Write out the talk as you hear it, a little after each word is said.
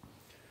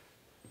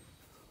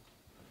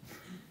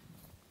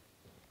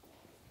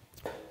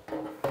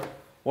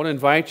I want to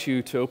invite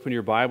you to open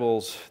your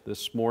Bibles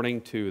this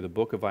morning to the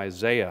book of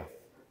Isaiah.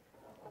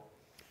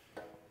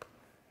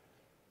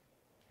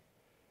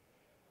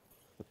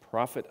 The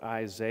prophet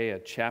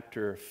Isaiah,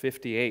 chapter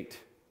 58.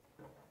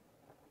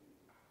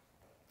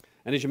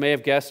 And as you may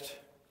have guessed,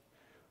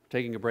 we're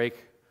taking a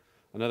break,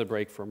 another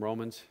break from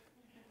Romans,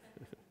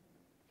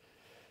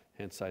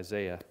 hence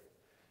Isaiah.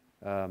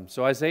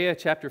 So Isaiah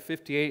chapter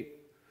 58,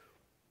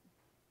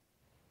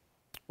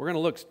 we're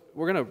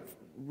going to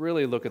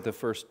really look at the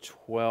first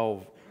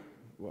 12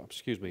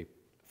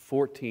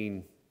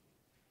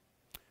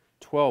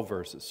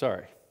 verses,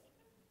 sorry.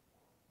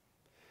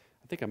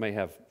 I think I may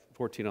have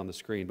 14 on the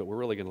screen, but we're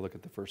really going to look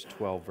at the first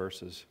 12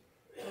 verses.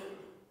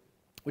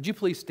 Would you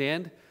please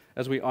stand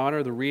as we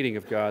honor the reading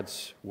of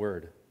God's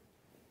Word?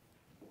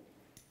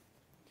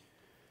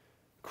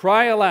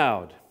 Cry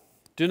aloud,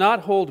 do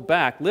not hold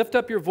back, lift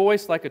up your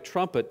voice like a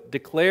trumpet,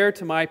 declare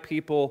to my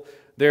people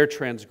their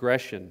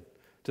transgression,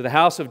 to the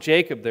house of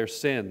Jacob their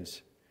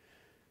sins.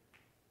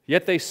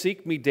 Yet they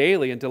seek me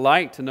daily and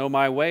delight to know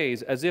my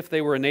ways, as if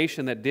they were a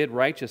nation that did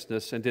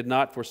righteousness and did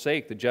not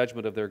forsake the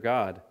judgment of their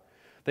God.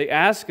 They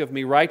ask of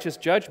me righteous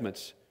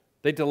judgments.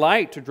 They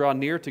delight to draw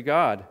near to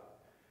God.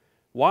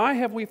 Why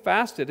have we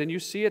fasted and you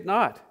see it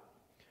not?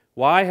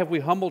 Why have we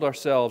humbled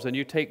ourselves and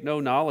you take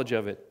no knowledge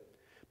of it?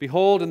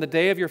 Behold, in the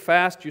day of your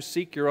fast you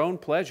seek your own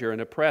pleasure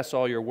and oppress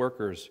all your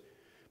workers.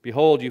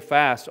 Behold, you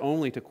fast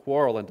only to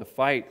quarrel and to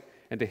fight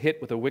and to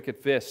hit with a wicked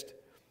fist.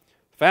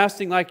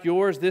 Fasting like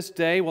yours this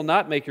day will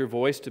not make your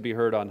voice to be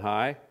heard on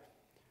high.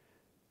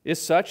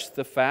 Is such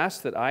the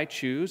fast that I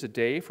choose, a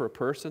day for a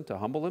person to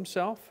humble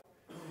himself?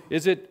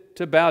 Is it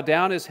to bow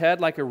down his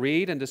head like a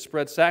reed and to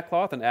spread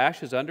sackcloth and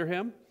ashes under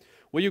him?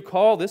 Will you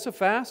call this a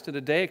fast and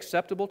a day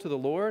acceptable to the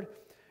Lord?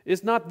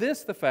 Is not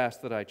this the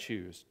fast that I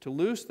choose, to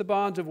loose the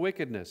bonds of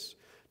wickedness,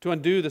 to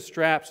undo the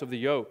straps of the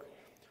yoke,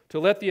 to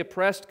let the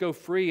oppressed go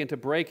free and to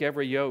break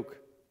every yoke?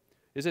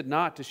 Is it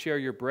not to share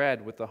your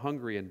bread with the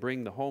hungry and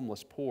bring the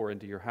homeless poor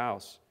into your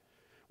house?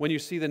 When you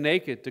see the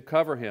naked, to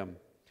cover him,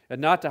 and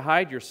not to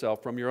hide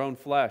yourself from your own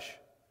flesh?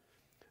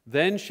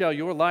 Then shall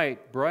your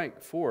light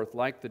break forth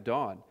like the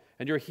dawn,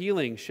 and your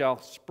healing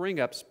shall spring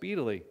up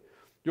speedily.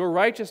 Your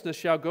righteousness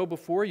shall go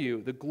before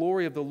you, the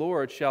glory of the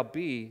Lord shall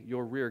be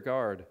your rear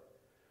guard.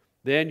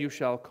 Then you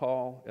shall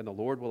call, and the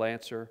Lord will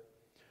answer.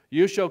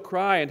 You shall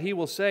cry, and he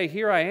will say,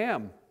 Here I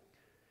am.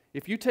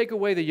 If you take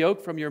away the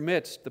yoke from your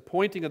midst, the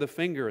pointing of the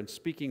finger and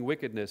speaking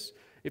wickedness,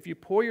 if you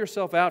pour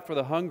yourself out for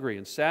the hungry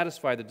and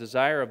satisfy the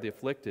desire of the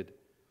afflicted,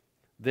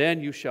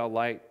 then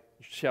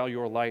shall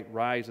your light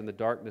rise in the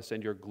darkness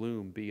and your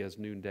gloom be as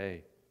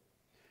noonday.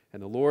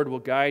 And the Lord will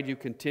guide you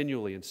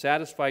continually and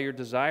satisfy your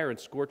desire in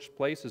scorched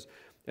places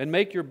and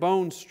make your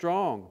bones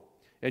strong.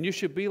 And you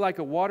should be like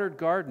a watered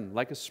garden,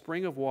 like a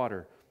spring of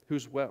water,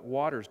 whose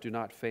waters do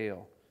not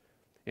fail.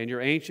 And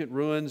your ancient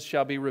ruins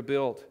shall be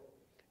rebuilt.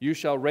 You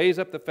shall raise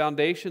up the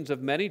foundations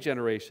of many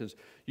generations.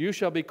 You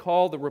shall be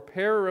called the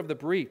repairer of the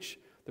breach,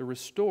 the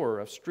restorer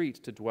of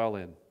streets to dwell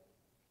in.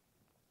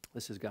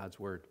 This is God's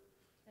word.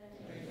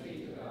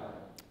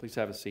 Please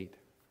have a seat.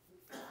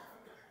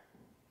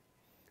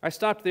 I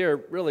stopped there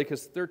really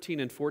because 13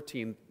 and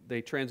 14,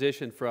 they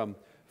transition from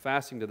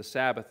fasting to the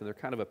Sabbath, and they're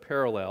kind of a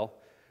parallel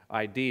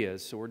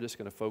ideas, so we're just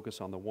going to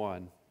focus on the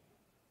one.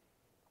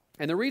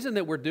 And the reason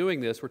that we're doing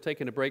this, we're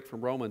taking a break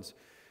from Romans,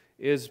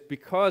 is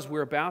because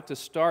we're about to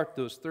start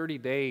those 30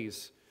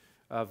 days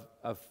of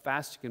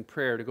fasting and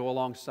prayer to go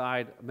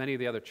alongside many of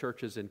the other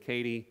churches in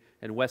Katy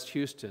and West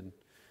Houston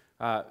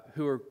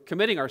who are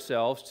committing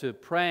ourselves to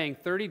praying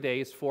 30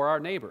 days for our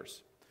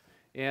neighbors.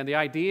 And the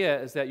idea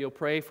is that you'll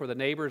pray for the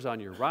neighbors on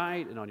your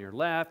right and on your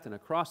left and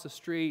across the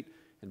street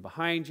and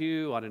behind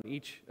you, on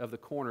each of the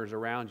corners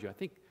around you.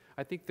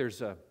 I think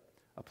there's a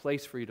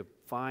place for you to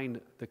find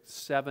the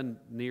 7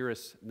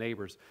 nearest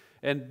neighbors.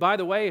 And by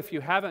the way, if you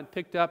haven't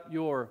picked up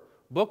your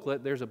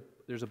booklet, there's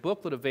a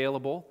booklet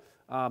available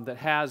that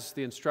has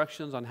the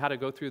instructions on how to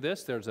go through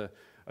this. There's a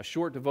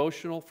short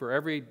devotional for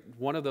every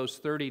one of those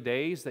 30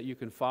 days that you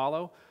can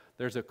follow.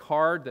 There's a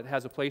card that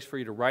has a place for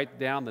you to write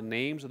down the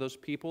names of those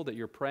people that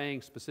you're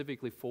praying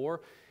specifically for.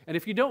 And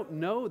if you don't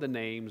know the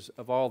names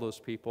of all those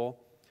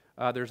people,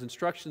 there's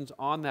instructions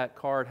on that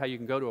card how you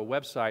can go to a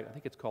website. I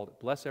think it's called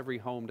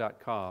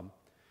blesseveryhome.com.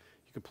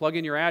 You can plug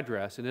in your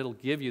address, and it'll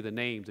give you the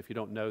names if you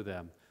don't know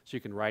them, so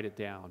you can write it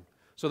down.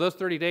 So those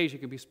 30 days, you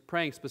can be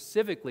praying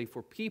specifically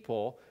for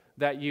people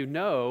that you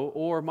know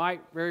or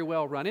might very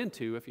well run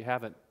into if you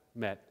haven't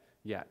met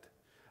yet.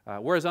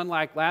 Whereas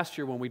unlike last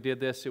year when we did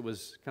this, it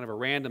was kind of a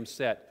random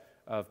set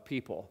of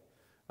people.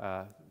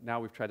 Now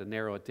we've tried to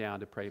narrow it down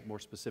to pray more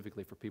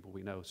specifically for people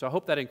we know. So I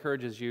hope that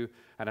encourages you,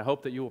 and I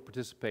hope that you will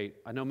participate.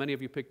 I know many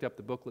of you picked up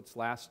the booklets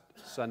last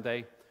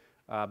Sunday,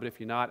 but if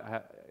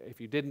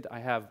you didn't, I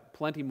have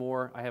plenty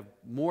more. I have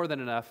more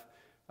than enough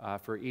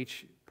for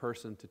each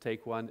person to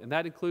take one, and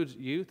that includes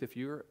youth. If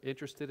you're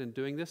interested in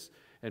doing this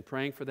and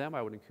praying for them,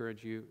 I would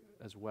encourage you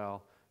as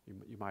well.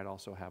 You might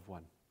also have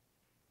one.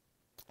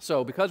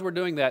 So because we're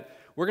doing that,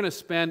 we're going to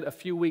spend a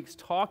few weeks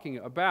talking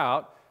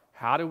about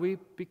how do we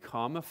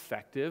become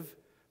effective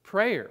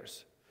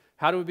prayers.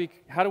 How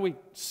do we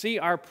see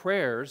our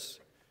prayers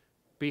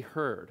be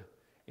heard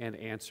and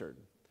answered?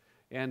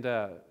 And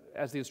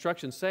as the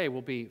instructions say,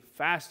 we'll be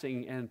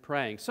fasting and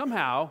praying.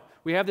 Somehow,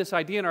 we have this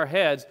idea in our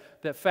heads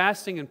that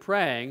fasting and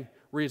praying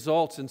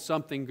results in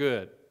something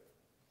good.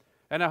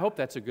 And I hope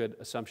that's a good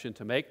assumption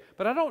to make,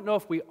 but I don't know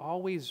if we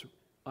always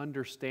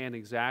understand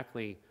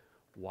exactly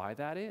why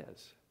that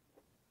is.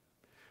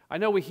 I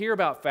know we hear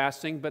about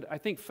fasting, but I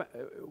think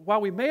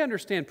while we may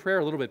understand prayer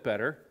a little bit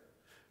better,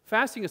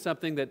 fasting is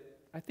something that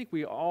I think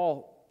we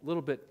all a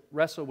little bit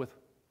wrestle with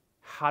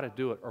how to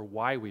do it or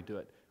why we do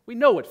it. We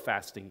know what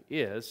fasting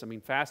is. I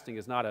mean, fasting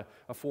is not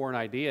a foreign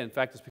idea. In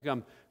fact, it's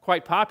become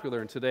quite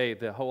popular in today,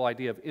 the whole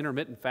idea of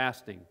intermittent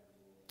fasting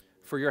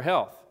for your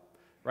health,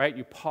 right?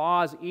 You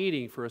pause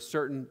eating for a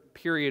certain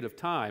period of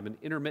time, an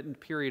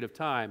intermittent period of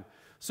time,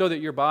 so that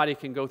your body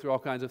can go through all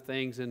kinds of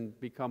things and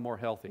become more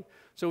healthy.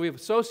 So we've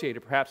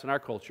associated, perhaps in our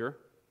culture,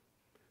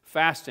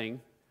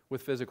 fasting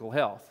with physical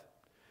health.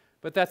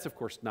 But that's, of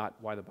course, not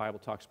why the Bible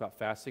talks about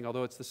fasting,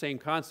 although it's the same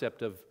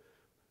concept of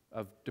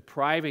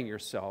depriving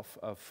yourself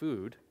of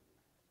food,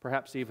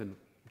 perhaps even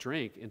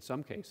drink in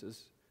some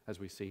cases, as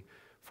we see,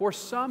 for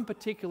some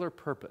particular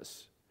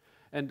purpose.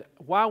 And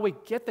while we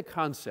get the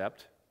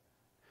concept,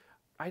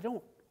 I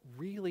don't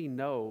really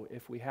know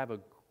if we have a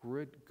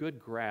good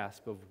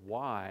grasp of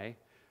why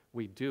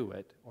we do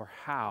it or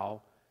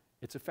how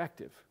it's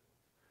effective.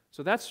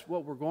 So that's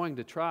what we're going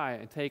to try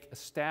and take a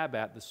stab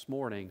at this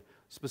morning,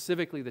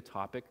 specifically the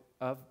topic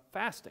of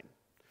fasting.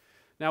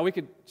 Now, we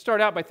could start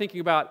out by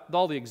thinking about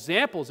all the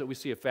examples that we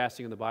see of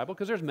fasting in the Bible,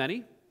 because there's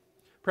many.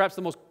 Perhaps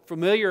the most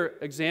familiar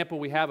example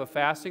we have of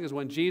fasting is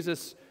when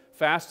Jesus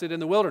fasted in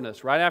the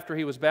wilderness. Right after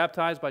he was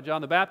baptized by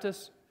John the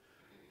Baptist,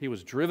 he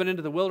was driven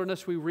into the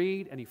wilderness, we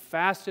read, and he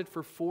fasted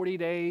for 40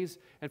 days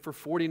and for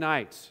 40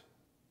 nights.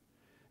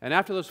 And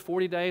after those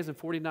 40 days and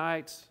 40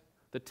 nights,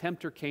 the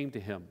tempter came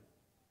to him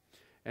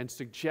and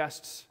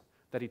suggests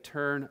that he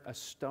turn a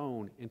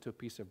stone into a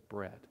piece of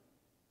bread.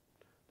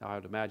 Now, I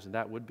would imagine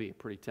that would be a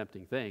pretty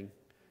tempting thing.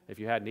 If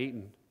you hadn't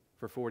eaten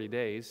for 40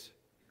 days,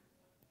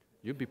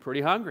 you'd be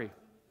pretty hungry.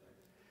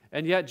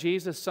 And yet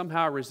Jesus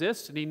somehow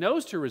resists, and he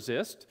knows to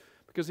resist,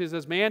 because he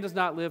says, man does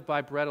not live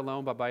by bread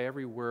alone, but by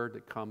every word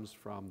that comes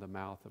from the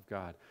mouth of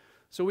God.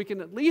 So we can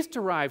at least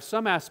derive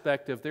some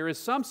aspect of there is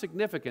some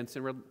significance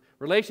in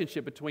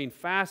relationship between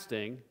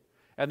fasting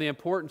and the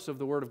importance of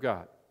the Word of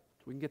God.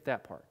 We can get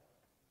that part.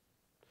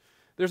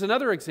 There's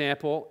another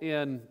example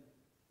in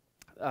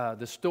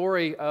the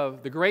story of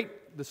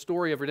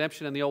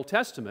redemption in the Old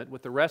Testament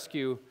with the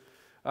rescue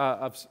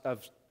of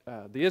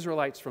the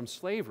Israelites from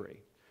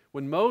slavery.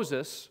 When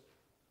Moses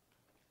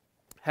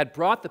had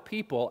brought the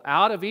people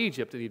out of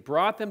Egypt, and he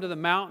brought them to the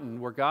mountain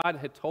where God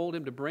had told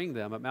him to bring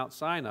them at Mount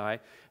Sinai,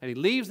 and he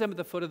leaves them at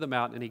the foot of the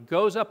mountain, and he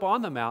goes up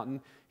on the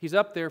mountain. He's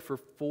up there for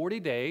 40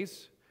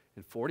 days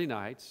and 40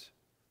 nights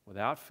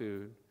without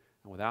food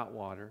and without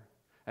water.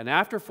 And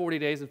after 40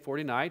 days and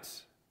 40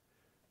 nights,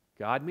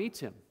 God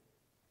meets him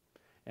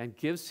and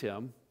gives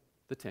him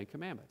the Ten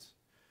Commandments.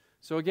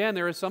 So again,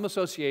 there is some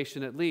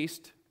association, at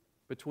least,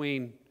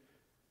 between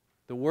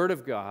the Word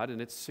of God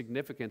and its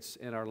significance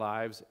in our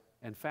lives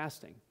and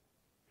fasting.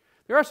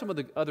 There are some of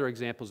the other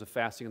examples of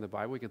fasting in the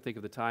Bible. We can think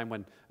of the time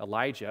when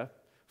Elijah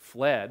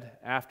fled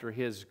after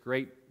his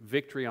great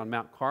victory on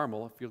Mount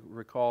Carmel. If you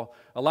recall,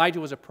 Elijah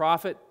was a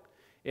prophet,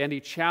 and he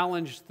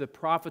challenged the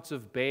prophets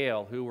of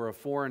Baal, who were a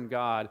foreign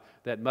god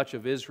that much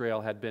of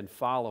Israel had been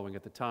following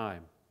at the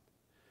time.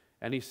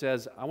 And he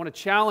says, I want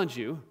to challenge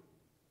you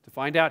to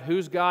find out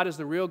whose God is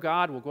the real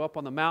God. We'll go up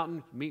on the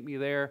mountain, meet me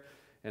there.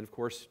 And of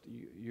course,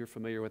 you're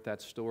familiar with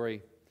that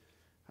story.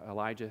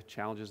 Elijah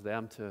challenges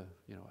them to,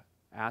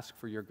 ask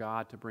for your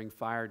God to bring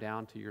fire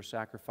down to your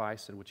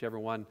sacrifice, and whichever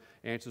one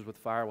answers with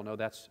fire will know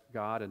that's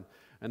God.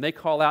 And they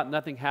call out,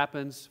 nothing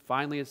happens.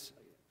 Finally, it's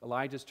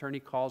Elijah's turn. He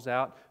calls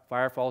out,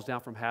 fire falls down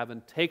from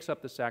heaven, takes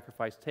up the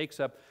sacrifice, takes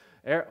up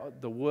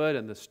the wood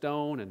and the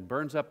stone, and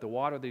burns up the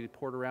water that he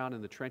poured around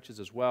in the trenches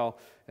as well.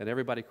 And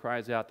everybody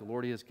cries out, the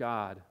Lord, He is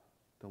God.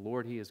 The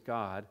Lord, He is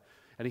God.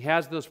 And he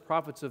has those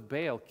prophets of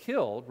Baal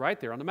killed right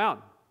there on the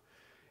mountain.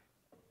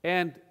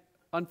 And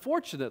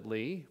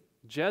unfortunately,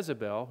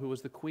 Jezebel, who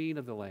was the queen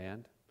of the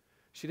land,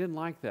 she didn't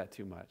like that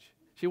too much.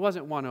 She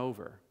wasn't won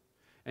over.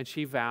 And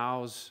she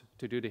vows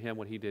to do to him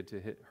what he did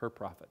to her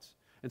prophets.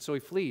 And so he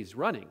flees,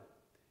 running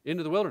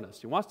into the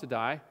wilderness. He wants to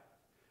die.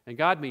 And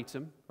God meets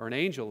him, or an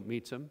angel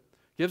meets him,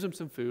 gives him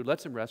some food,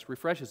 lets him rest,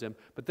 refreshes him,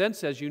 but then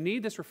says, you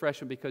need this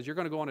refreshment because you're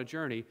going to go on a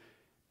journey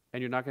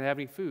and you're not going to have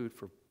any food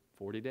for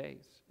 40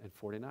 days and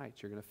 40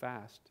 nights. You're going to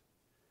fast.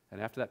 And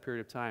after that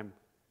period of time,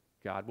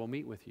 God will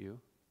meet with you,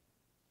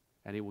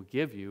 and He will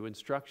give you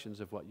instructions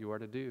of what you are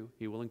to do.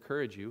 He will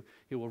encourage you.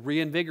 He will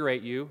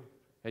reinvigorate you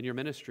in your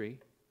ministry.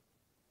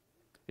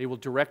 He will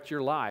direct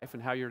your life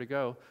and how you're to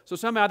go. So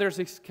somehow there's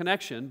this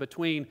connection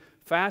between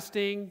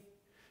fasting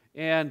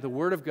and the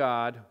Word of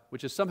God,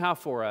 which is somehow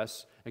for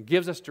us and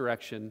gives us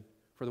direction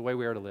for the way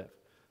we are to live.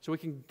 So we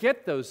can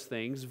get those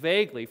things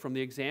vaguely from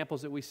the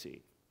examples that we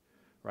see,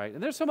 right?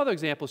 And there's some other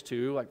examples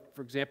too, like,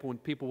 for example, when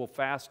people will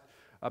fast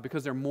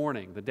because they're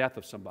mourning the death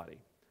of somebody.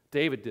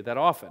 David did that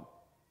often.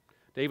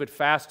 David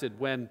fasted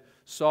when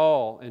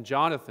Saul and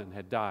Jonathan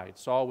had died.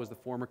 Saul was the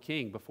former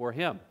king before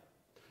him.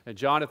 And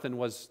Jonathan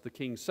was the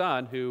king's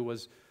son, who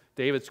was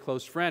David's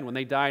close friend. When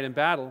they died in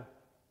battle,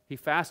 he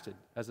fasted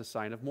as a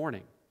sign of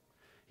mourning.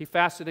 He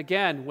fasted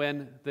again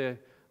when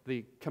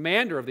the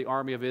commander of the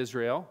army of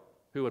Israel,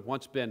 who had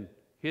once been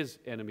his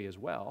enemy as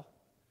well,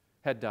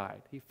 had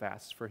died. He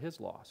fasts for his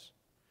loss.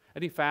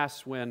 And he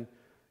fasts when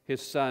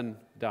his son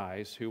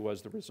dies, who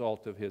was the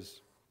result of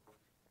his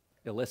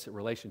illicit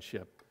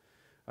relationship.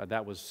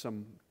 That was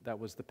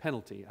the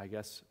penalty, I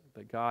guess,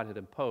 that God had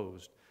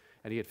imposed.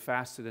 And he had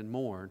fasted and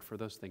mourned for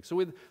those things.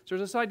 So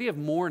there's this idea of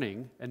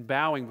mourning and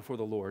bowing before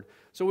the Lord.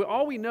 So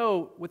all we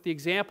know with the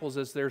examples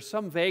is there's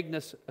some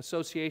vagueness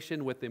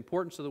association with the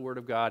importance of the Word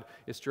of God,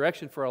 its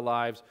direction for our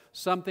lives,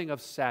 something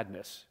of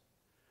sadness.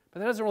 But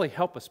that doesn't really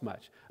help us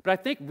much. But I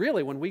think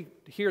really when we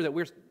hear that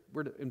we're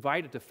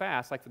invited to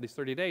fast, like for these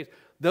 30 days,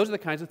 those are the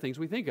kinds of things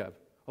we think of.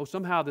 Oh,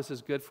 somehow this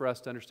is good for us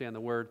to understand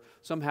the Word.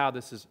 Somehow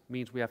this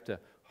means we have to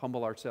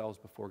humble ourselves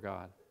before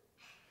God.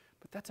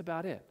 But that's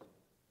about it.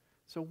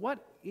 So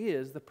what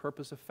is the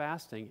purpose of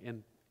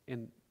fasting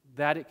in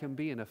that it can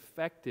be an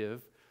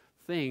effective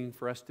thing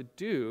for us to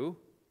do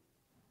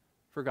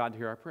for God to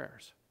hear our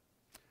prayers?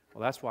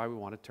 Well, that's why we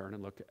want to turn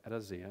and look at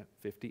Isaiah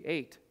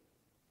 58.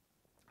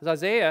 As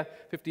Isaiah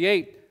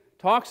 58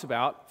 talks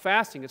about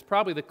fasting, it's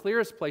probably the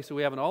clearest place that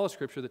we have in all of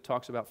Scripture that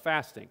talks about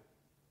fasting.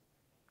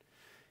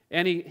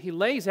 And he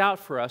lays out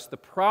for us the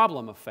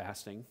problem of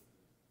fasting,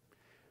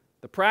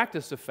 the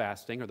practice of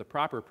fasting, or the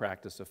proper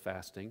practice of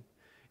fasting,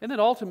 and then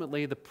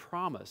ultimately the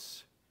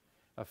promise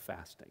of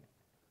fasting.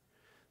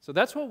 So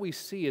that's what we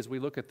see as we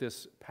look at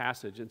this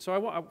passage. And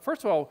so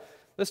first of all,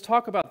 let's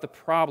talk about the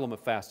problem of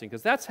fasting,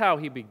 because that's how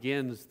he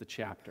begins the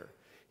chapter.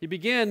 He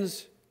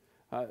begins,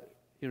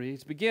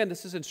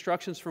 this is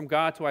instructions from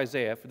God to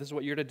Isaiah. This is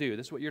what you're to do.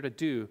 This is what you're to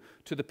do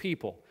to the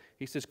people.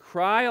 He says,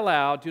 cry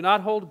aloud, do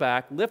not hold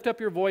back, lift up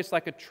your voice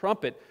like a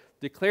trumpet,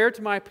 declare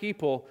to my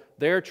people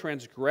their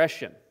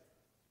transgression,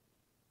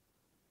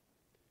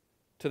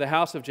 to the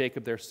house of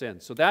Jacob their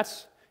sins. So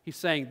he's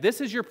saying,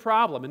 this is your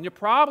problem, and your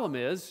problem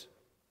is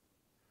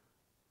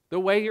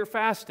the way you're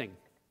fasting.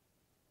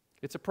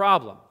 It's a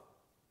problem.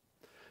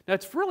 Now,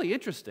 it's really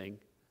interesting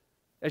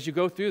as you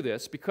go through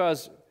this,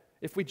 because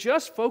if we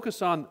just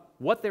focus on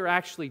what they're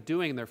actually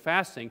doing in their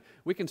fasting,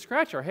 we can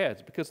scratch our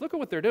heads, because look at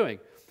what they're doing.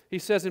 He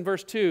says in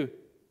verse 2,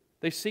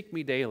 they seek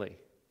me daily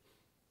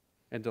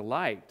and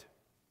delight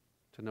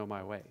to know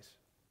my ways.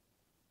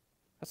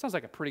 That sounds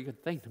like a pretty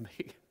good thing to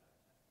me.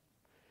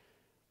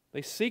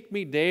 They seek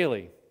me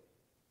daily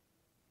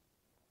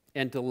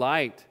and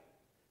delight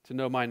to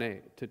know my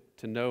name,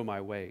 to know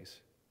my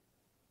ways.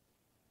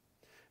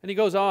 And he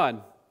goes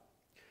on,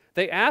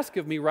 they ask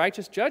of me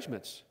righteous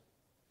judgments.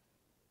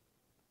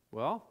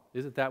 Well,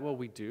 isn't that what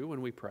we do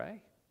when we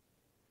pray?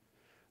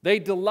 They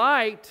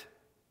delight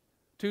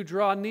to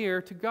draw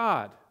near to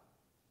God.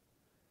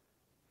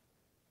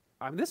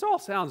 This all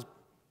sounds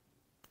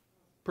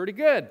pretty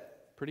good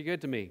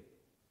to me.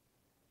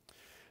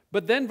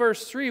 But then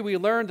verse 3, we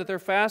learn that their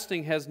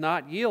fasting has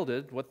not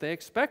yielded what they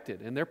expected,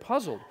 and they're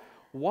puzzled.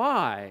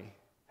 Why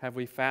have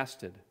we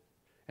fasted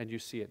and you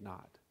see it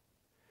not?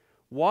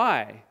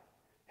 Why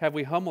have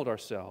we humbled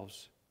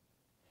ourselves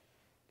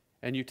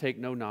and you take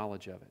no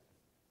knowledge of it?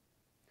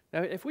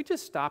 Now, if we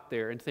just stop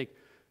there and think,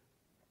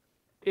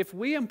 if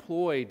we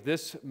employed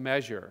this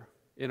measure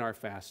in our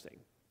fasting,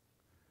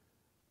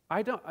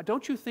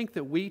 don't you think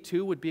that we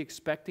too would be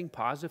expecting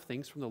positive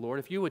things from the Lord?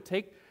 If you would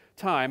take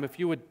time, if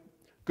you would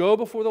go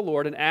before the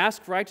Lord and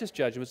ask righteous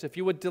judgments, if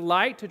you would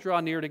delight to draw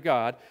near to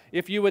God,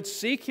 if you would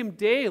seek Him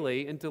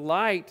daily and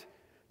delight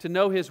to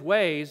know His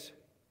ways,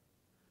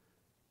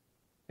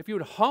 if you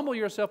would humble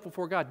yourself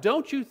before God,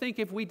 don't you think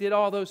if we did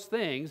all those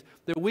things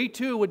that we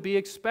too would be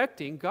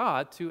expecting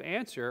God to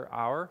answer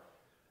our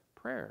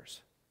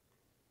prayers?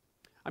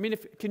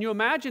 Can you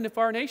imagine if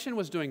our nation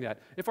was doing that?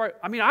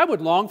 I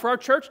would long for our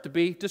church to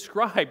be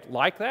described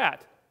like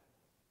that.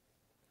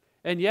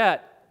 And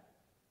yet,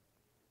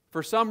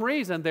 for some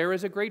reason, there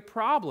is a great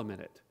problem in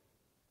it.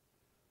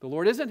 The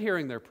Lord isn't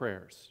hearing their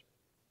prayers.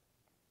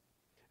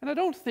 And I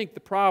don't think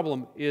the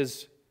problem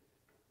is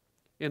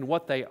in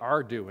what they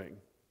are doing.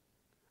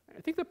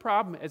 I think the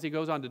problem, as he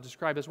goes on to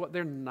describe, is what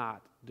they're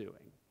not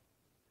doing.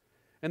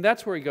 And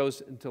that's where he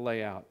goes to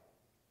lay out.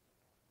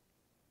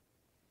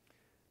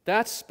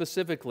 That's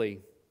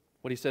specifically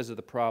what he says is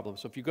the problem.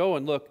 So if you go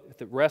and look at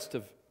the rest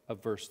of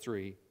verse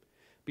 3,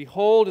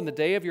 behold, in the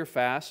day of your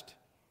fast,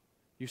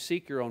 you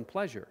seek your own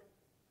pleasure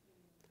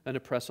and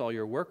oppress all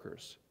your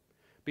workers.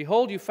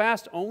 Behold, you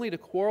fast only to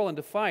quarrel and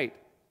to fight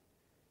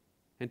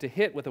and to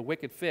hit with a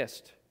wicked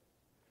fist.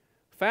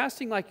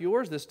 Fasting like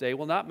yours this day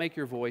will not make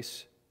your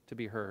voice to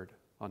be heard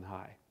on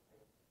high.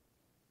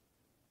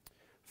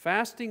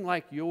 Fasting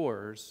like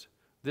yours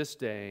this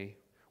day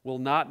will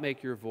not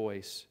make your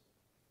voice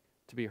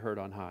to be heard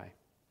on high.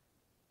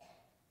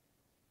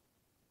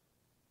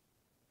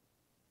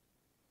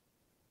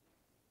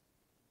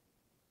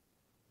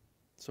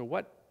 So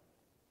what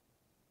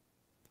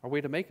are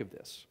we to make of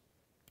this?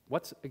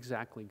 What's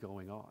exactly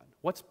going on?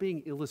 What's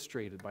being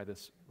illustrated by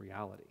this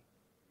reality?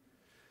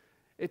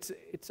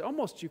 It's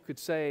almost, you could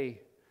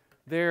say,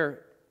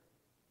 they're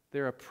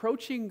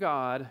approaching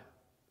God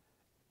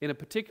in a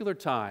particular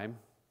time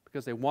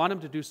because they want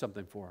Him to do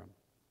something for them.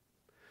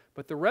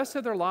 But the rest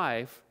of their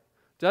life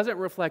doesn't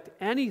reflect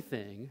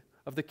anything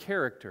of the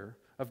character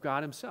of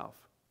God Himself.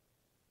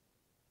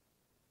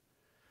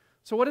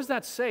 So what does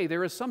that say?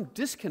 There is some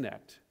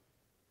disconnect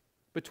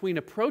between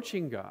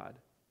approaching God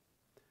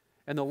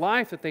and the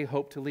life that they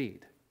hope to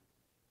lead.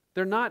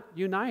 They're not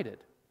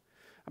united.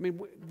 I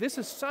mean, this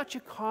is such a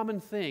common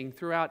thing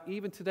throughout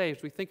even today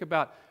as we think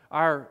about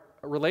our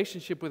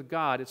relationship with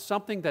God. It's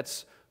something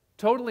that's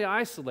totally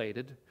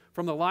isolated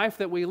from the life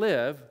that we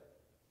live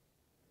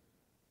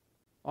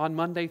on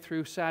Monday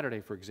through Saturday,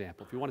 for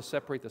example, if you want to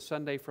separate the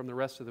Sunday from the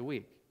rest of the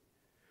week.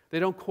 They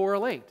don't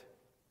correlate.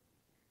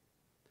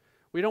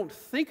 We don't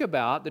think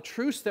about the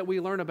truths that we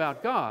learn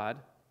about God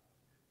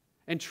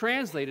and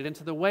translate it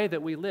into the way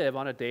that we live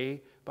on a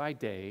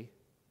day-by-day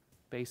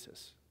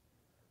basis.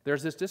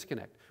 There's this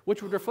disconnect,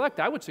 which would reflect,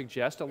 I would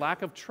suggest, a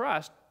lack of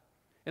trust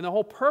in the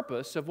whole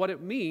purpose of what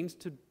it means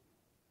to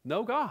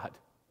know God.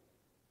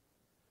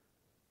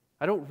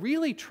 I don't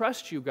really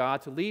trust you,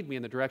 God, to lead me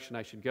in the direction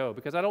I should go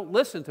because I don't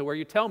listen to where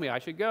you tell me I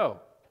should go.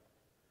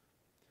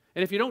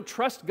 And if you don't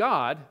trust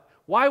God,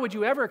 why would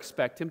you ever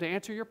expect Him to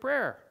answer your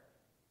prayer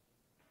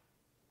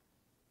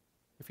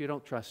if you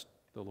don't trust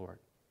the Lord?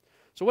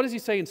 So what does He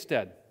say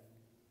instead?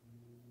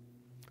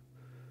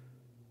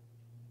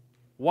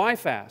 Why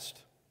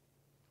fast?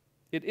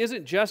 It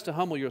isn't just to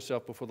humble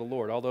yourself before the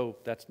Lord, although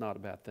that's not a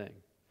bad thing.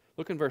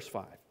 Look in verse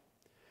 5.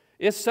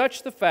 Is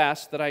such the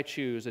fast that I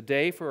choose, a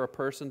day for a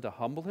person to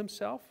humble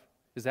himself?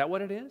 Is that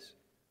what it is?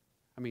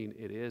 I mean,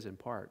 it is in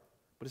part,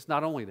 but it's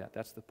not only that.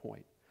 That's the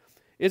point.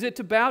 Is it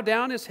to bow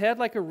down his head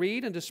like a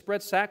reed and to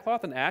spread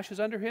sackcloth and ashes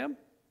under him?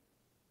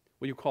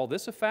 Will you call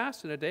this a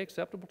fast and a day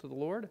acceptable to the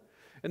Lord?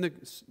 And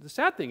the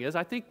sad thing is,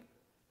 I think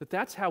that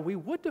that's how we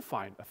would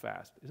define a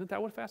fast. Isn't that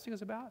what fasting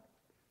is about?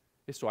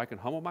 It's so I can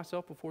humble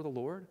myself before the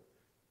Lord?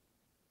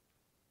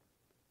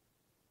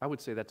 I would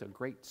say that's a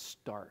great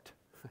start.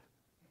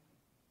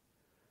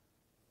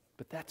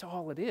 But that's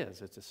all it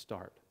is. It's a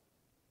start.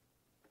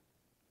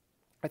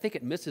 I think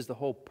it misses the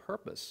whole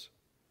purpose,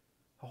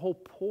 the whole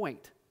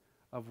point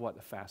of what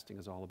the fasting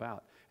is all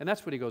about. And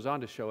that's what he goes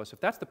on to show us. If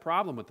that's the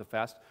problem with the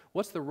fast,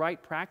 what's the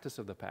right practice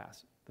of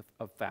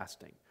of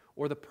fasting,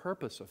 or the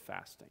purpose of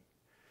fasting?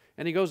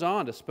 And he goes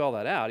on to spell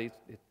that out.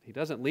 He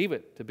doesn't leave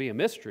it to be a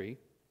mystery.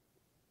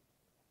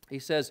 He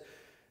says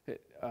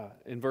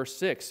in verse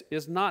 6,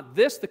 is not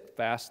this the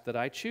fast that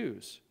I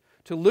choose?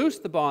 To loose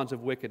the bonds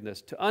of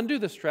wickedness, to undo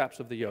the straps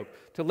of the yoke,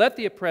 to let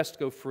the oppressed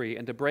go free,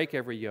 and to break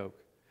every yoke?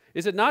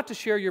 Is it not to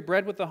share your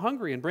bread with the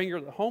hungry and bring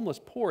your homeless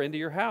poor into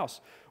your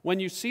house? When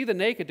you see the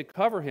naked, to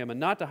cover him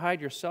and not to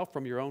hide yourself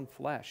from your own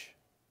flesh?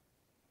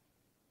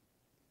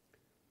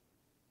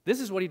 This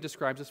is what he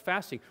describes as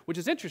fasting, which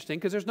is interesting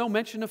because there's no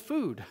mention of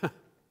food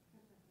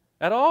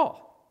at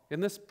all in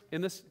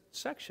this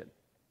section.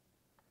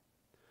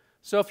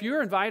 So if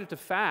you're invited to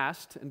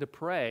fast and to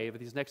pray for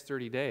these next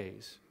 30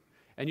 days,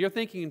 and you're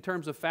thinking in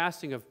terms of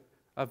fasting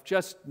of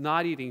just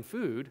not eating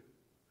food,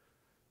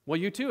 well,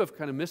 you too have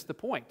kind of missed the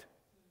point.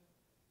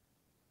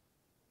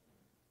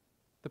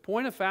 The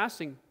point of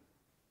fasting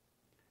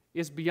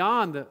is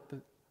beyond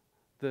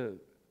the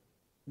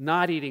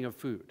not eating of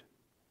food.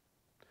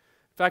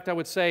 In fact, I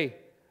would say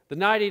the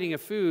not eating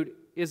of food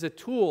is a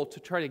tool to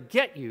try to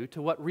get you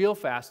to what real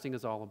fasting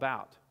is all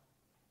about.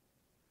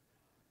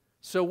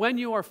 So when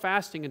you are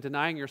fasting and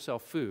denying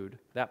yourself food,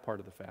 that part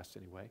of the fast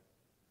anyway,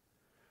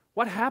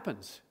 what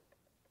happens?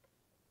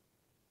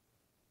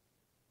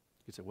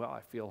 You say, well, I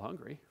feel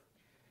hungry.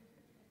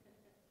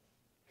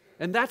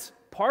 And that's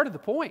part of the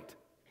point.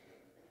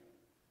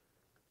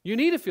 You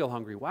need to feel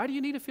hungry. Why do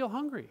you need to feel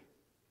hungry?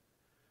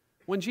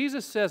 When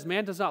Jesus says,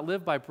 man does not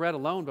live by bread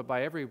alone, but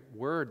by every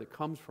word that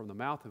comes from the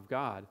mouth of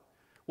God,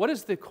 what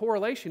is the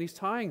correlation he's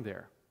tying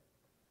there?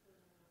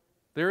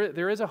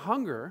 There is a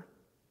hunger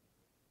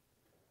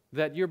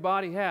that your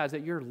body has,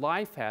 that your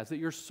life has, that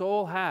your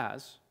soul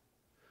has,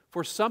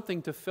 for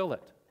something to fill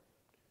it.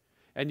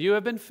 And you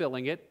have been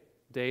filling it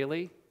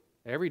daily,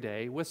 every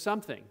day, with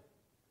something,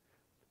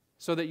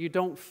 so that you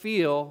don't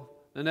feel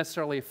the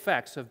necessarily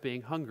effects of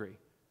being hungry.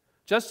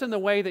 Just in the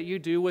way that you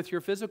do with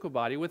your physical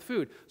body with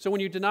food. So when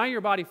you deny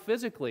your body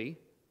physically,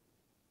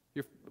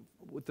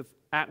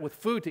 with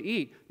food to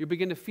eat, you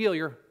begin to feel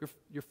your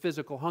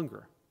physical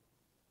hunger.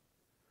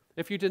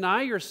 If you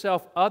deny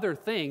yourself other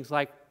things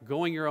like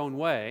going your own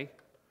way,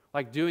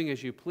 like doing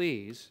as you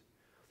please,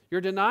 you're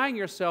denying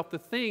yourself the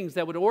things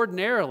that would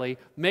ordinarily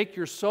make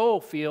your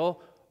soul feel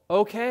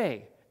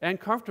okay and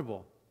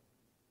comfortable.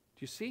 Do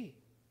you see?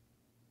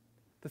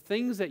 The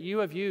things that you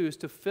have used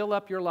to fill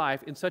up your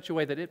life in such a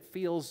way that it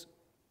feels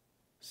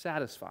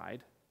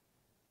satisfied,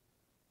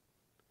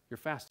 you're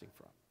fasting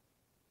from.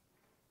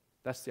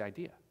 That's the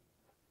idea.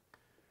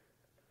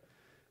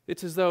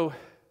 It's as though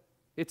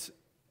it's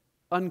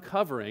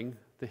uncovering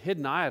the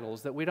hidden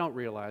idols that we don't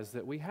realize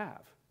that we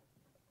have.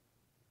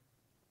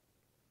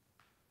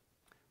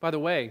 By the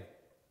way,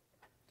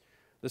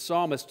 the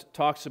psalmist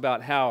talks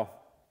about how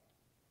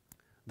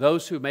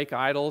those who make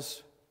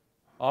idols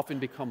often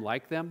become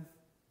like them.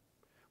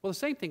 Well, the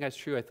same thing is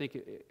true, I think,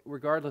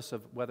 regardless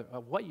of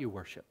what you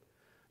worship.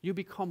 You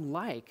become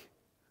like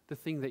the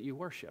thing that you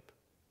worship.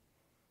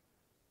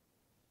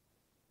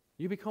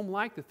 You become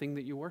like the thing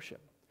that you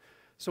worship.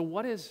 So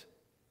what is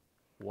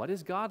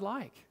God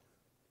like?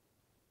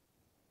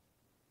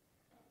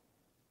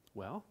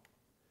 Well,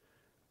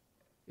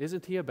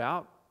 isn't he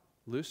about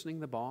loosening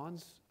the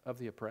bonds of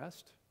the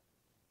oppressed?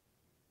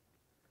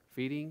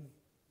 Feeding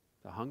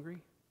the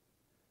hungry?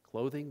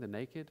 Clothing the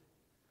naked?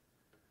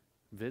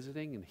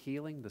 Visiting and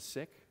healing the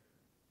sick?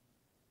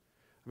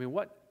 I mean,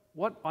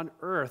 what on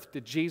earth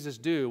did Jesus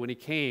do when he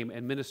came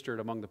and ministered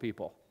among the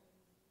people?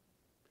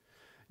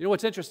 You know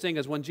what's interesting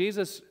is when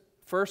Jesus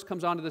first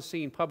comes onto the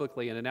scene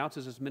publicly and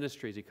announces his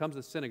ministries, he comes to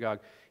the synagogue,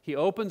 he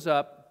opens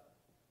up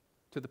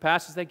to the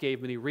passage they gave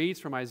him, and he reads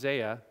from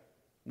Isaiah,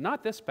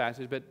 not this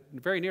passage, but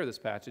very near this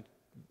passage,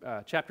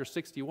 chapter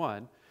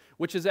 61,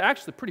 which is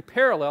actually pretty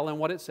parallel in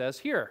what it says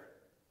here.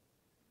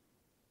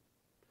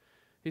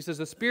 He says,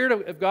 "The Spirit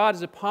of God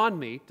is upon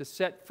me to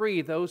set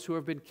free those who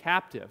have been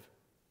captive,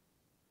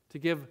 to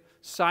give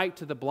sight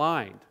to the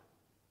blind."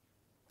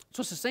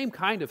 So it's the same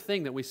kind of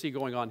thing that we see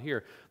going on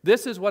here.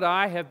 This is what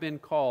I have been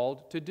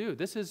called to do.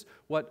 This is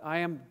what I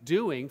am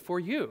doing for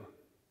you.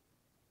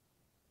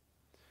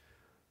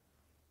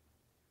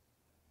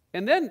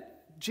 And then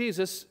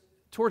Jesus,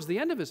 towards the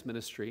end of his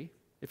ministry,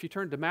 if you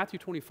turn to Matthew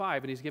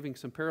 25, and he's giving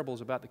some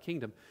parables about the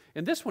kingdom,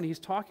 in this one he's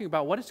talking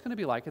about what it's going to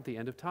be like at the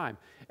end of time.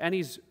 And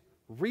he's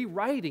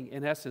rewriting,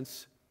 in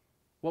essence,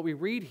 what we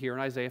read here in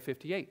Isaiah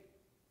 58.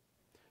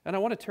 And I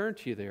want to turn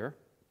to you there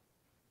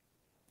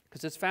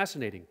because it's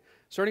fascinating.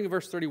 Starting in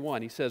verse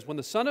 31, he says, "When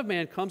the Son of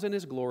Man comes in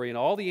his glory and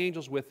all the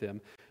angels with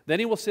him, then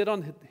he will sit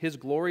on his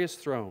glorious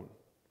throne.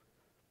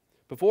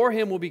 Before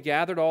him will be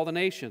gathered all the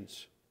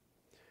nations.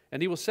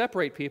 And he will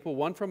separate people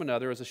one from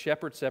another as a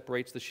shepherd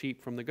separates the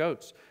sheep from the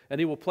goats. And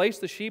he will place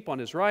the sheep on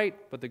his right,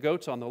 but the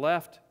goats on the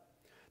left.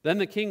 Then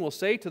the king will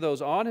say to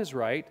those on his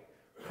right,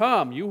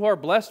 'Come, you who are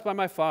blessed by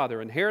my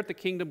Father, inherit the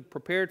kingdom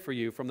prepared for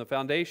you from the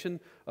foundation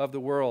of the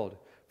world.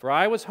 For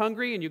I was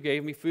hungry, and you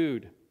gave me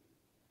food.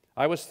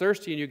 I was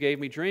thirsty, and you gave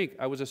me drink.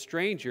 I was a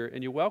stranger,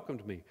 and you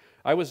welcomed me.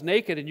 I was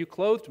naked, and you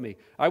clothed me.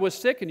 I was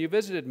sick, and you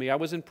visited me. I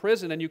was in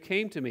prison, and you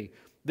came to me.'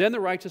 Then the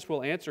righteous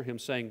will answer him,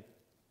 saying,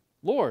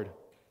 'Lord,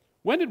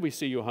 when did we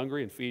see you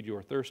hungry and feed you,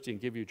 or thirsty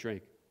and give you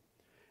drink?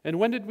 And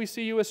when did we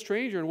see you a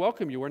stranger and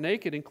welcome you, or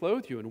naked and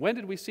clothe you? And when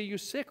did we see you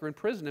sick or in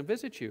prison and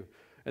visit you?'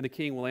 And the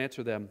king will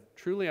answer them,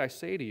 'Truly I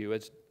say to you,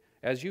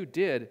 as you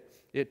did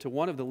it to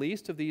one of the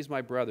least of these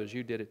my brothers,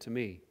 you did it to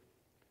me.'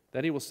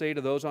 Then he will say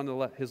to those on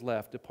his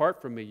left,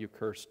 'Depart from me, you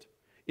cursed,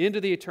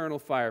 into the eternal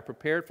fire,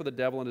 prepared for the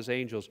devil and his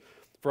angels.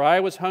 For I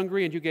was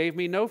hungry, and you gave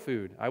me no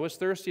food. I was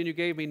thirsty, and you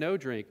gave me no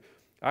drink.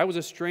 I was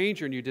a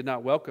stranger, and you did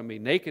not welcome me,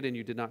 naked, and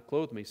you did not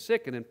clothe me,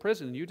 sick and in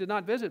prison, and you did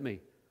not visit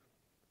me.'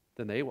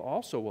 Then they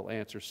also will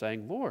answer,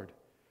 saying, 'Lord,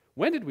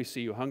 when did we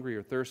see you hungry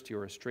or thirsty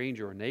or a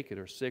stranger or naked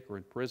or sick or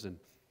in prison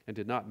and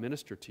did not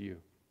minister to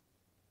you?'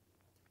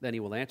 Then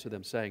he will answer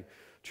them, saying,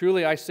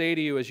 'Truly I say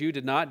to you, as you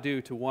did not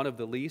do to one of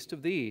the least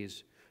of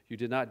these, you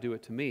did not do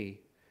it to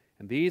me.'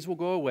 And these will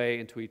go away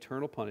into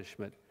eternal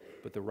punishment,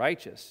 but the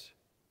righteous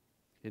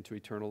into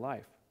eternal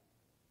life."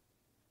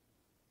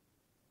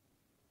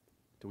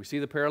 Do we see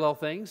the parallel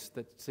things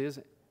that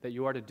says that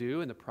you are to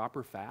do in the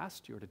proper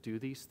fast? You are to do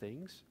these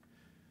things.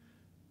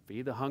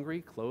 Feed the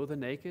hungry, clothe the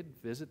naked,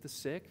 visit the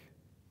sick.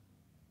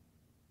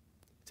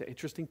 It's an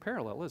interesting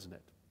parallel, isn't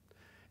it?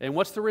 And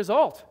what's the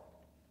result?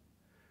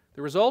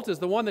 The result is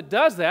the one that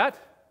does that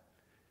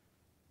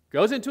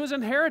goes into his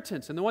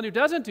inheritance, and the one who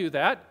doesn't do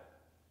that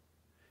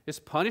is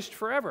punished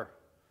forever.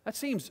 That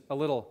seems a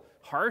little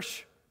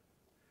harsh.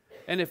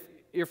 And if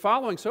you're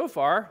following so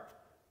far,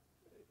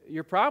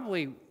 you're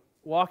probably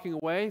walking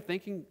away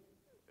thinking,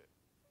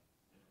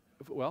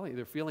 well,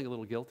 either feeling a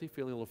little guilty,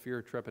 feeling a little fear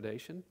or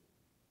trepidation,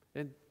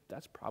 and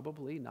that's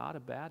probably not a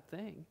bad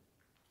thing.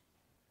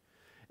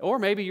 Or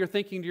maybe you're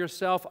thinking to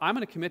yourself, I'm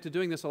going to commit to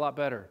doing this a lot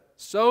better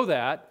so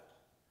that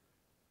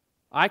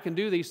I can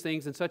do these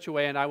things in such a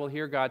way and I will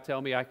hear God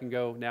tell me I can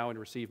go now and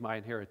receive my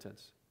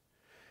inheritance.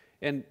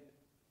 And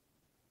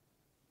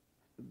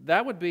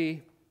that would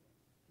be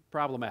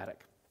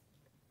problematic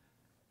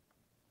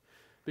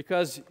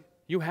because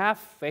you have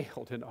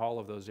failed in all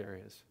of those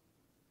areas.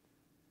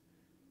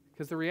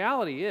 Because the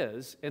reality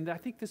is, and I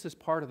think this is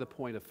part of the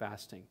point of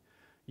fasting,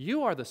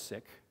 you are the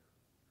sick,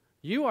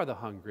 you are the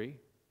hungry,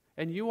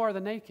 and you are the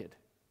naked.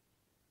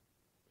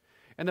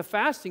 And the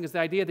fasting is the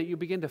idea that you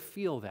begin to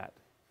feel that.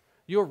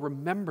 You'll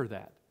remember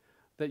that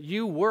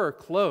you were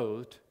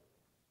clothed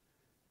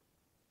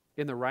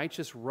in the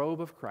righteous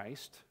robe of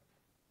Christ,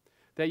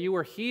 that you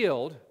were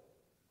healed,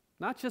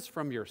 not just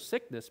from your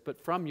sickness, but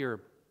from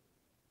your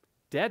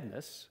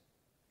deadness.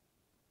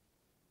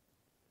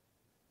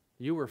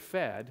 You were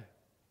fed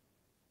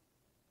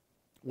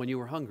when you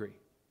were hungry.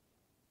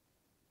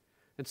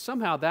 And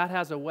somehow that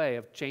has a way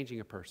of changing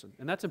a person.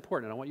 And that's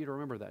important. I want you to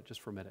remember that just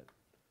for a minute.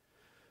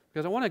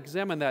 Because I want to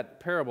examine that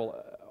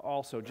parable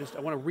also.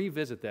 I want to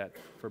revisit that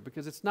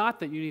because it's not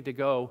that you need to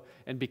go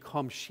and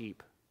become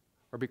sheep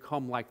or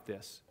become like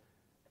this.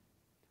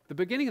 The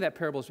beginning of that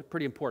parable is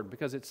pretty important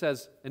because it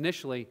says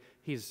initially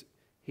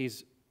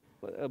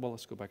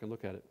let's go back and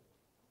look at it.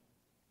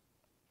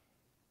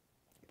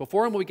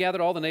 Before him will be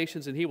gathered all the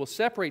nations, and he will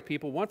separate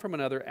people one from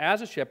another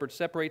as a shepherd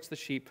separates the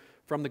sheep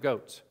from the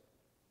goats.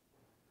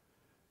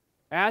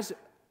 As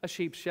a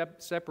sheep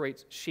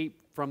separates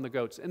sheep from the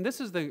goats. And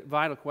this is the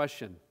vital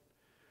question.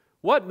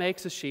 What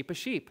makes a sheep a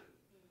sheep?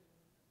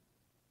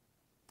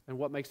 And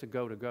what makes a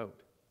goat a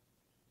goat?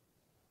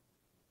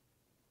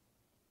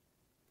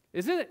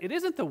 It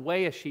isn't the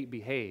way a sheep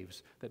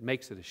behaves that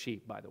makes it a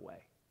sheep, by the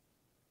way.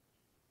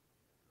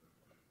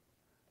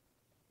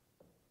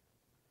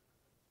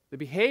 The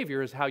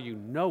behavior is how you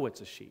know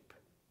it's a sheep.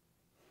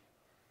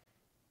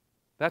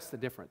 That's the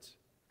difference.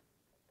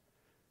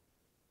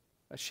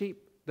 A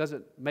sheep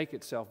doesn't make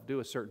itself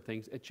do a certain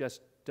things. It just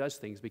does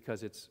things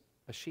because it's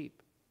a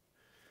sheep.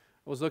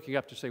 I was looking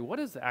up to say, what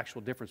is the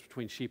actual difference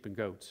between sheep and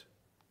goats?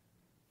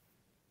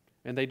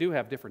 And they do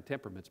have different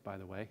temperaments, by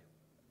the way.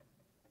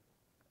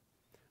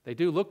 They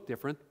do look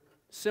different,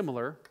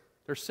 similar.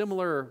 They're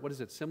similar,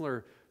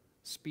 similar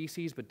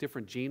species, but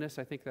different genus,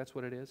 I think that's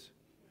what it is.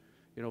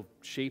 You know,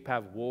 sheep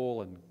have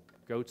wool and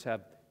goats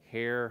have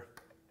hair.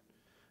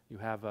 You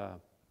have,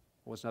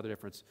 what's another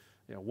difference?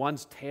 You know,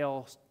 one's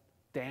tail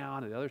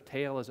down and the other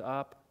tail is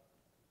up.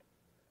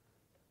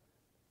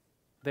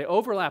 They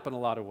overlap in a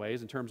lot of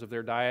ways in terms of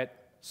their diet.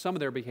 Some of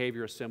their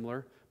behavior is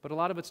similar, but a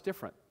lot of it's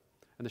different.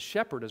 And the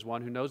shepherd is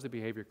one who knows the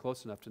behavior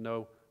close enough to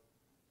know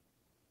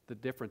the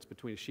difference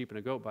between a sheep and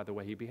a goat by the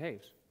way he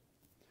behaves.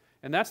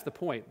 And that's the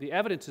point. The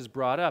evidence is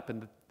brought up,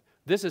 and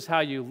this is how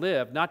you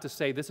live, not to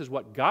say this is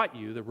what got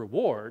you the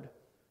reward,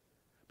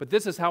 but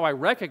this is how I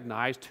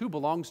recognize who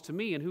belongs to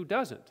me and who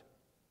doesn't.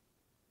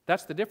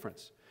 That's the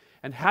difference.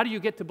 And how do you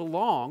get to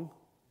belong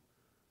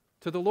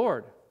to the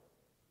Lord?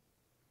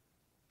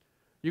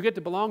 You get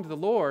to belong to the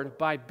Lord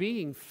by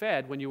being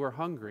fed when you are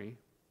hungry,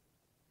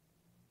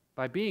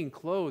 by being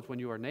clothed when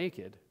you are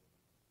naked,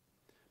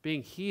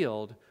 being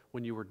healed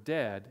when you were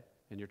dead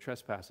in your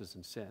trespasses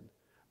and sin.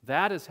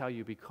 That is how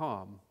you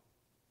become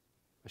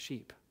a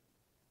sheep.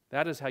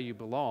 That is how you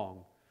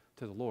belong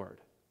to the Lord.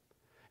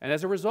 And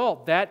as a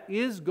result, that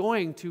is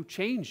going to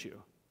change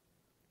you.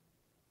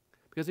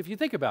 Because if you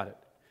think about it,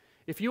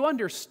 if you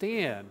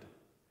understand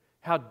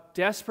how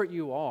desperate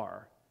you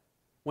are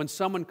when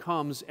someone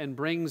comes and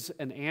brings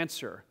an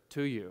answer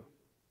to you,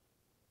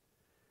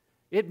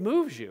 it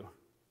moves you.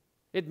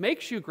 It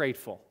makes you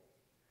grateful.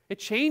 It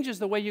changes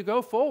the way you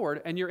go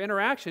forward and your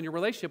interaction, your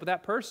relationship with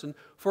that person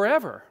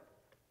forever.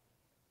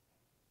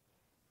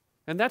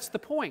 And that's the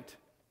point.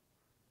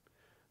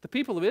 The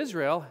people of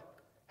Israel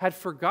had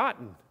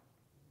forgotten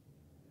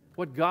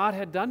what God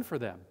had done for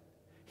them.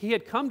 He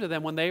had come to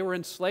them when they were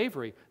in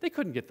slavery. They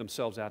couldn't get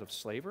themselves out of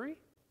slavery.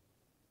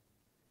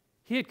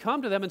 He had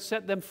come to them and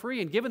set them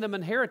free and given them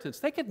inheritance.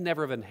 They could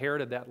never have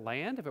inherited that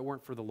land if it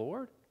weren't for the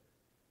Lord.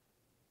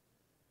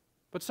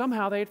 But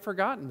somehow they had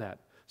forgotten that.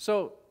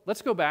 So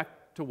let's go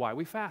back to why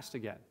we fast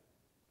again.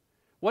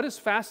 What is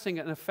fasting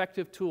an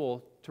effective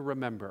tool to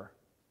remember?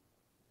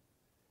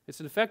 It's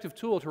an effective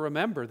tool to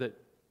remember that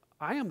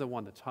I am the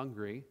one that's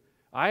hungry.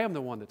 I am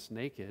the one that's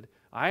naked.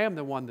 I am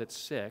the one that's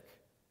sick,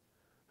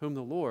 whom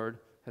the Lord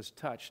has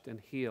touched and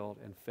healed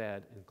and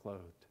fed and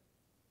clothed.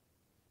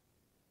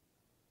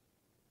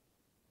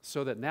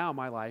 So that now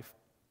my life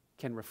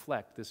can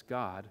reflect this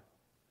God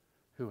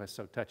who has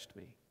so touched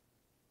me.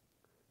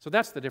 So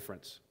that's the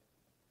difference.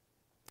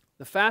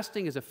 The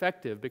fasting is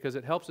effective because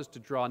it helps us to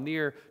draw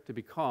near to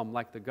become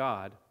like the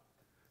God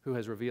who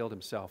has revealed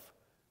himself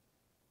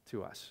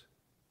to us.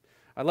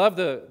 I love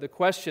the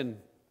question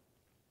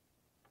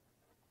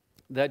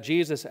that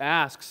Jesus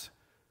asks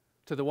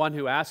to the one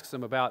who asks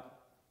him about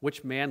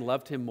which man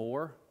loved him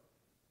more.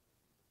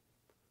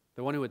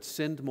 The one who had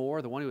sinned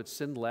more, the one who had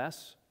sinned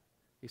less.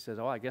 He says,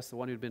 I guess the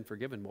one who had been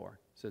forgiven more.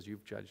 He says,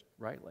 you've judged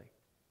rightly.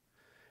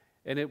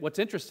 And what's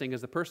interesting is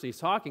the person he's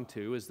talking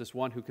to is this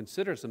one who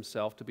considers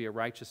himself to be a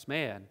righteous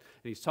man. And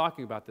he's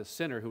talking about this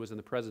sinner who was in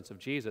the presence of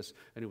Jesus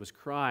and who was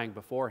crying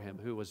before him,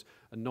 who was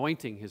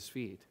anointing his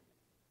feet.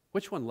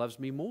 Which one loves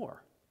me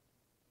more?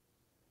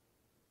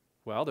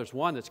 Well, there's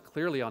one that's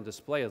clearly on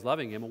display as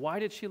loving him. And why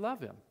did she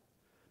love him?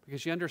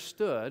 Because she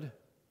understood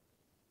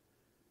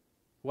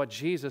what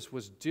Jesus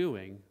was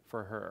doing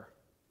for her.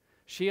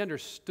 She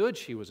understood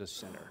she was a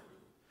sinner.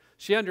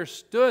 She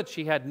understood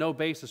she had no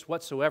basis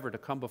whatsoever to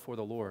come before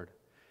the Lord,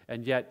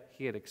 and yet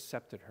he had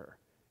accepted her.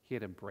 He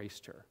had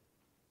embraced her.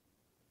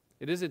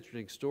 It is an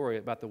interesting story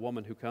about the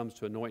woman who comes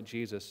to anoint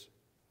Jesus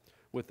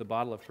with the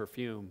bottle of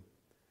perfume.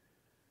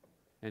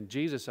 And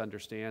Jesus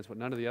understands what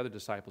none of the other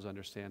disciples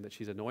understand, that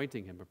she's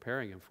anointing him,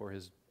 preparing him for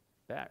his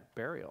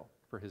burial,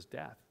 for his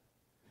death.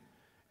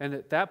 And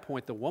at that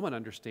point, the woman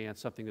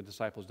understands something the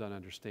disciples don't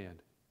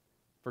understand.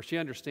 For she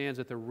understands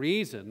that the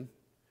reason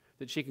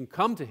that she can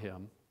come to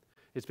him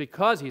is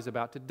because he's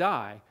about to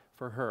die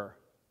for her.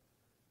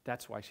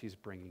 That's why she's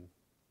bringing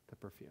the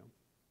perfume.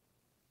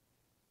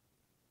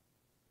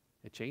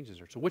 It changes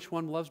her. So which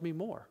one loves me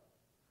more?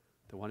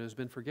 The one who's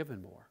been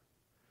forgiven more.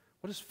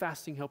 What does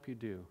fasting help you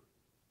do?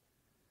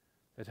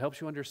 It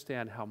helps you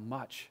understand how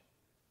much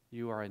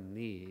you are in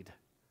need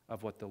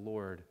of what the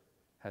Lord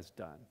has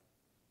done.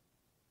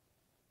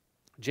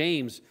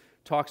 James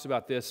talks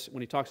about this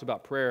when he talks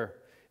about prayer.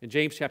 In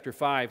James chapter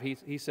 5,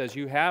 he says,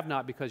 you have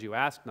not because you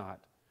ask not.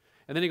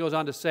 And then he goes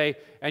on to say,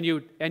 and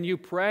you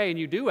pray and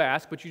you do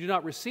ask, but you do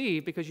not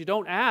receive because you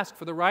don't ask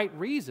for the right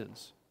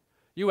reasons.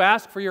 You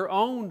ask for your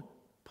own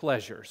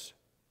pleasures.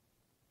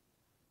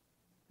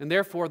 And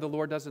therefore, the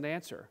Lord doesn't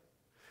answer.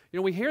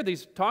 We hear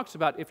these talks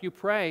about if you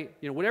pray,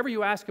 whatever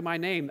you ask in my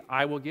name,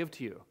 I will give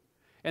to you.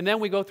 And then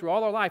we go through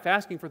all our life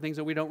asking for things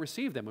that we don't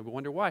receive them. And we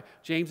wonder why.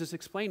 James is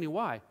explaining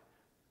why.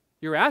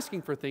 You're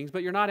asking for things,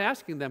 but you're not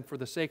asking them for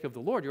the sake of the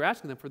Lord. You're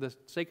asking them for the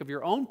sake of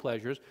your own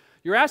pleasures.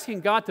 You're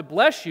asking God to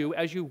bless you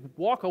as you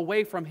walk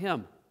away from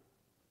Him.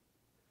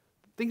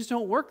 Things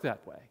don't work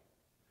that way.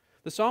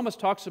 The psalmist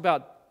talks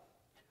about,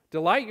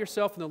 delight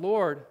yourself in the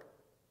Lord,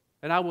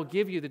 and I will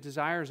give you the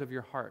desires of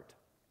your heart.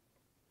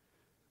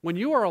 When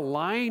you are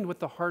aligned with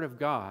the heart of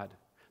God,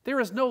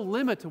 there is no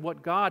limit to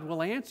what God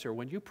will answer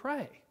when you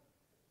pray.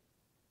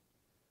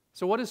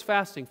 So what is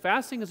fasting?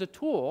 Fasting is a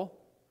tool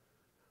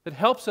that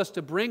helps us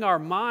to bring our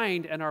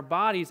mind and our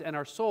bodies and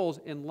our souls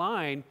in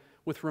line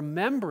with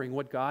remembering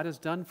what God has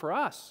done for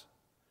us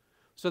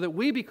so that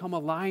we become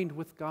aligned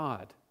with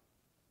God.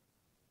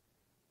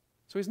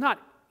 So He's not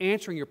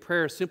answering your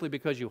prayers simply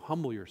because you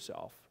humble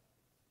yourself.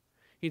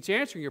 He's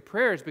answering your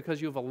prayers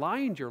because you've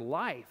aligned your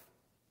life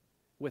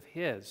with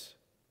His.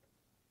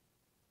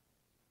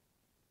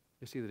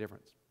 You see the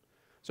difference?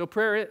 So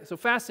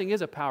fasting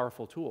is a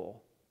powerful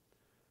tool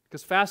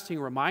because fasting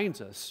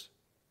reminds us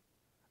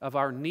of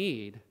our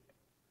need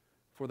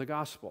for the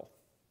gospel.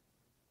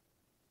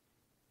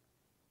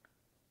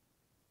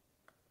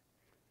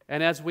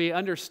 And as we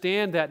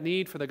understand that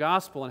need for the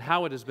gospel and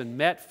how it has been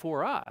met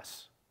for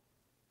us,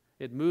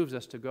 it moves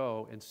us to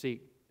go and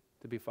seek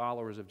to be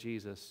followers of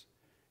Jesus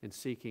in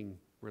seeking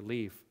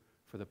relief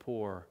for the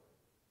poor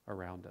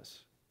around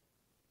us,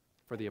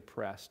 for the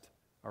oppressed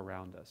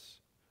around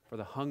us, for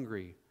the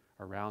hungry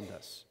around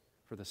us,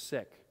 for the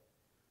sick,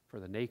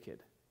 for the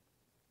naked.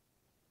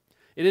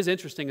 It is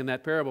interesting in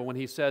that parable when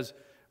he says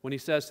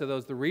to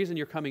those, the reason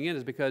you're coming in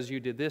is because you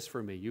did this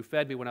for me. You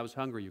fed me when I was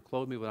hungry. You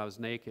clothed me when I was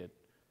naked.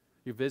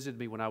 You visited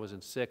me when I was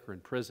sick or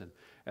in prison.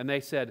 And they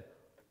said,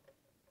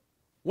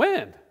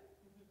 when?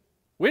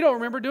 We don't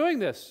remember doing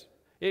this.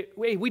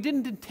 We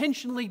didn't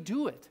intentionally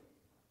do it,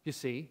 you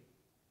see.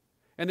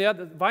 And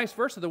the vice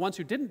versa, the ones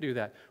who didn't do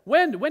that.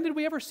 When did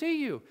we ever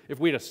see you? If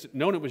we'd have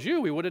known it was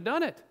you, we would have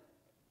done it.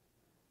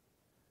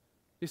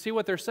 You see,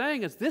 what they're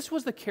saying is this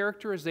was the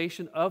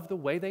characterization of the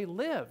way they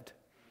lived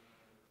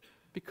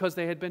because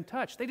they had been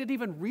touched. They didn't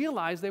even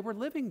realize they were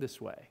living this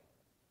way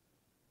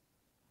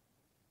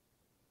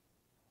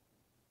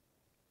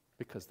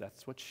because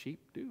that's what sheep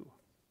do.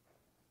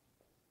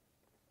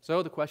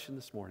 So the question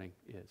this morning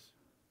is,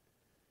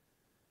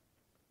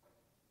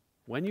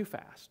 when you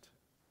fast,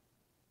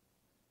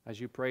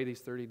 as you pray these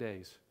 30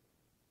 days,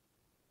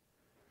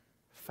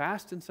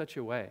 fast in such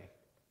a way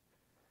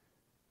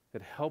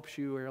that helps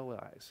you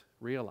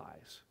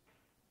realize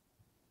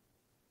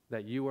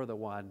that you are the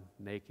one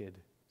naked,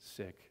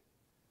 sick,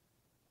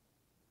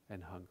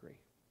 and hungry.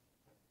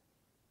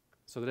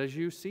 So that as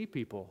you see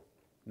people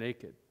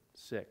naked,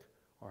 sick,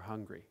 or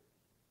hungry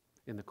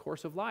in the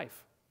course of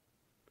life,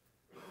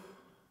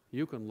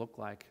 you can look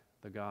like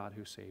the God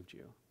who saved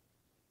you.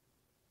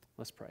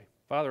 Let's pray.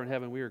 Father in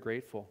heaven, we are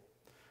grateful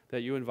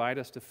that you invite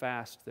us to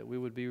fast, that we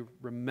would be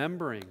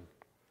remembering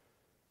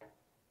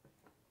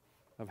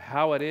of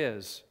how it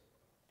is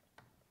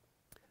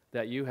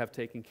that you have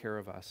taken care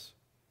of us,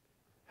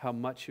 how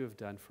much you have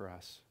done for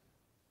us,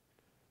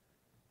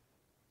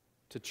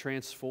 to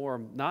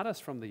transform not us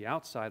from the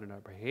outside in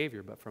our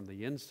behavior, but from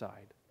the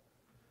inside,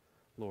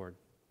 Lord,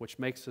 which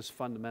makes us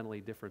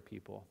fundamentally different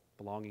people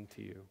belonging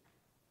to you.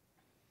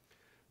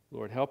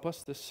 Lord, help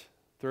us this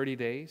 30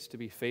 days to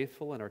be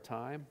faithful in our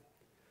time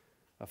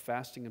of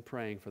fasting and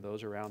praying for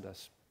those around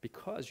us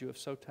because you have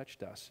so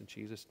touched us. In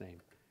Jesus'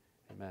 name,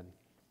 amen.